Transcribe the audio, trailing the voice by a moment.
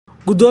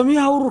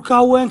Guddomiyaha ururka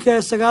Haweenka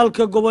ee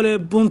sagaalka gobol ee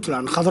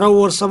Puntland khadra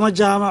warsamo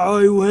jaamac oo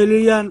ay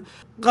weheliyaan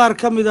qaar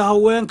ka mid ah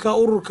haweenka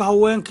ururka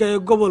haweenka ee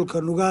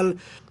gobolka Nugaal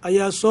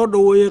ayaa soo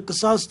dhaweeyay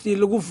qisaastii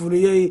lagu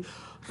fuliyay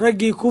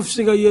raggii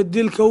kufsiga iyo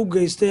dilka u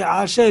geystay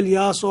Caaisho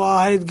Ilya oo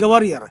ahayd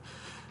gabar yar.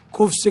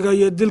 Kufsiga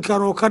iyo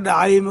dilkan oo ka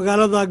dhacay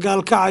magaalada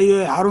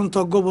Gaalkacyo ee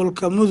xarunta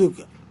gobolka Mudug.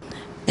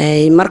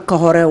 marka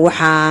hore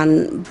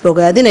waxaan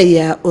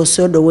bogaadinayaa oo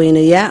soo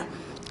dhaweynayaa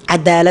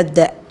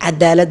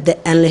cadaaladda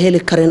aan la heli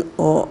karin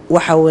oo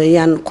waxa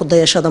weeyaan ku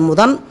dayashada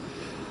mudan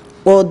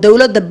oo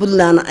dawladda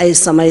Puntland ay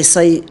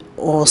sameysay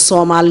oo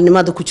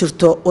Soomaalinimada ku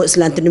jirto oo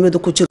Islaantinimada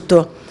ku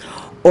jirto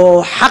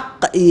oo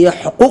xaq iyo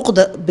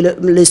xuquuqda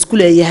la isku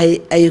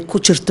leeyahay ay ku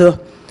jirto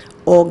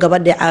oo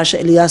gabadhii Caaisho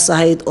Ilya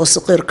ahayd oo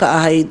saqiir ka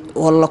ahayd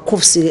oo la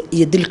kufsiga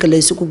iyo dilka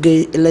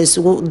la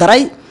isugu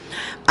daray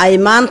ay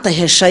maanta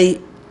heshay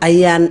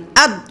ayaan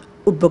aad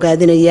u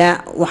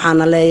bogaadinayaa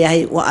waxaana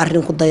leeyahay waa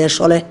arrin ku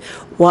dayasho leh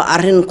waa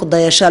arrin ku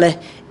dayasho leh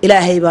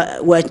ilaahay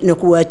baa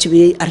ku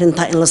waajibiyay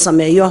arrinta in la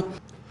sameeyo.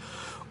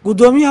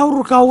 Gudoomiyaha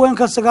ururka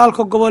haweenka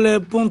sagaalka gobol ee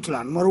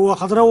Puntland marwa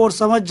khadra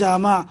warsamo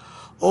jaamac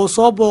oo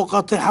soo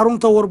booqatay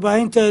xarunta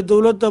warbaahinta ee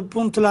dawladda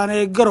Puntland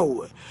ee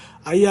Garowe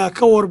ayaa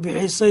ka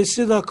warbixisay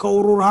sida ka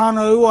ururahan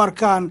ay u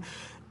arkaan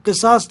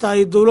qisaasta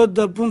ay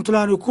dawladda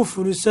Puntland ku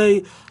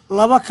fulisay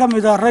laba ka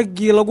mid ah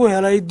raggii lagu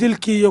helay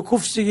dilkii iyo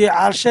kufsigii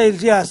Caaisho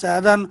Ilya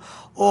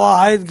oo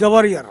ahayd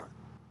gabar yar.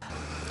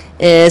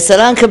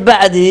 salaanka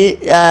bacdi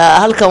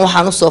halkan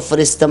waxaan u soo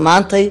fariistay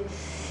maantay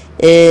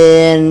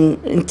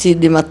intii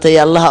dhimatay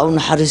Allah u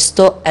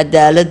naxariisto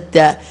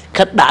cadaaladda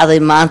ka dhacday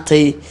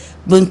maantay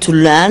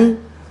Puntland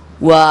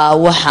waa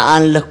waxa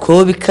aan la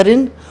koobi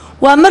karin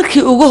waa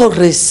markii ugu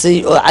horeysay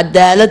oo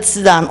cadaalad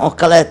sidaan oo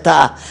kale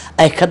ah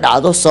ay ka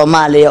dhacdo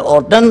Soomaaliya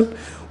oo dhan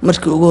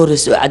markii ugu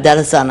horeysay oo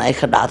cadaalad sidaan ay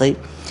ka dhacday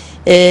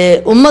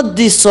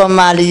ummadii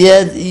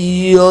Soomaaliyeed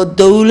iyo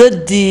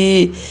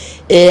dawladii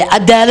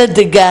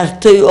cadaaladda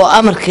gaartay oo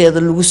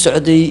amarkeeda lagu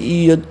socday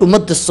iyo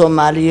ummadda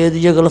Soomaaliyeed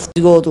iyaga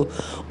laftigoodu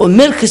oo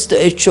meel kasta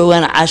ay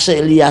joogan Caaisho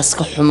Ilya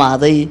ka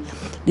xumaaday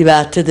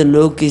dhibaatada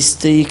loo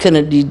geystay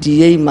kana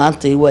dhiidiyay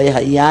maanta way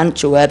hayaan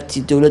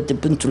jawaabtii dawladda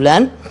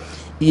Puntland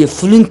iyo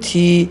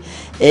fulintii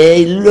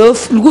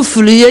lagu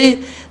fuliyay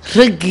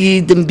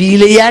raggii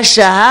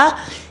dambiilayaasha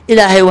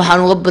ilaahay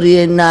waxaan uga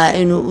baryeynaa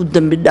inuu u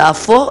dambi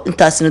dhaafo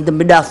intaasna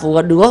dambi dhaaf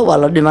uga dhigo waa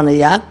la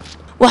dhimanayaa.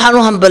 waxaan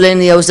u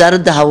hambaleynayaa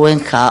wasaaradda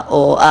haweenka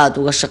oo aad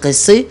uga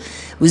shaqeysay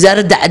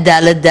wasaaradda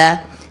cadaaladda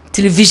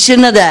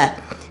telefishinada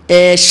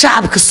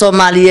shacabka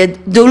Soomaaliyeed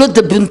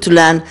dawladda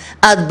Puntland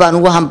aad baan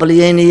uga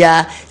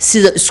hambaleynayaa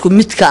sida isku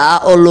midka ah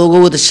oo looga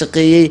wada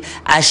shaqeeyay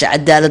Caaisho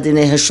cadaalad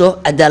inay hesho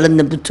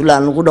cadaaladna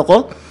Puntland lagu dhaqo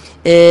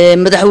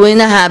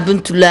madaxweynaha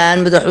Puntland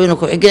madaxweyne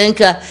ku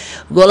xigeenka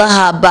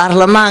golaha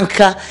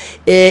baarlamaanka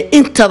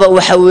intaba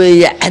waxa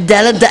weeye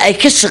cadaaladda ay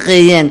ka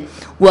shaqeeyeen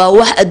waa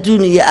wax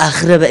adduun iyo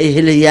aakhiraba ay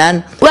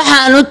helayaan.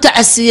 waxaan u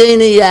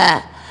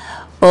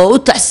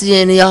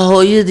tacsiyeynayaa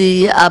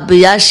hooyadii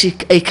aabayaashii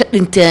ay ka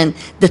dhinteen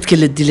dadka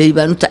la dilay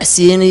baan u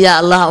tacsiyeynayaa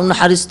Allah u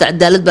naxariisto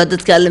cadaalad baa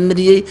dadka la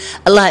mariyay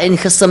Allah in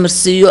ka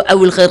samarsiiyo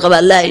awil khayr qaba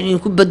Allah in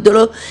ku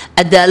bedelo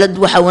cadaalad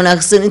waxa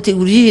wanaagsan inta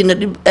guriyihiina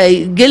dib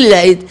ay gali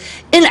lahayd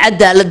in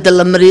cadaaladda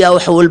la mariyo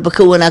wax walba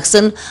ka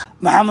wanaagsan.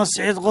 Maxamed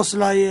Saciid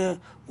Qoslaaye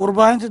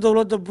warbaahinta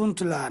dawladda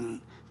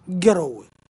Puntland Garowe.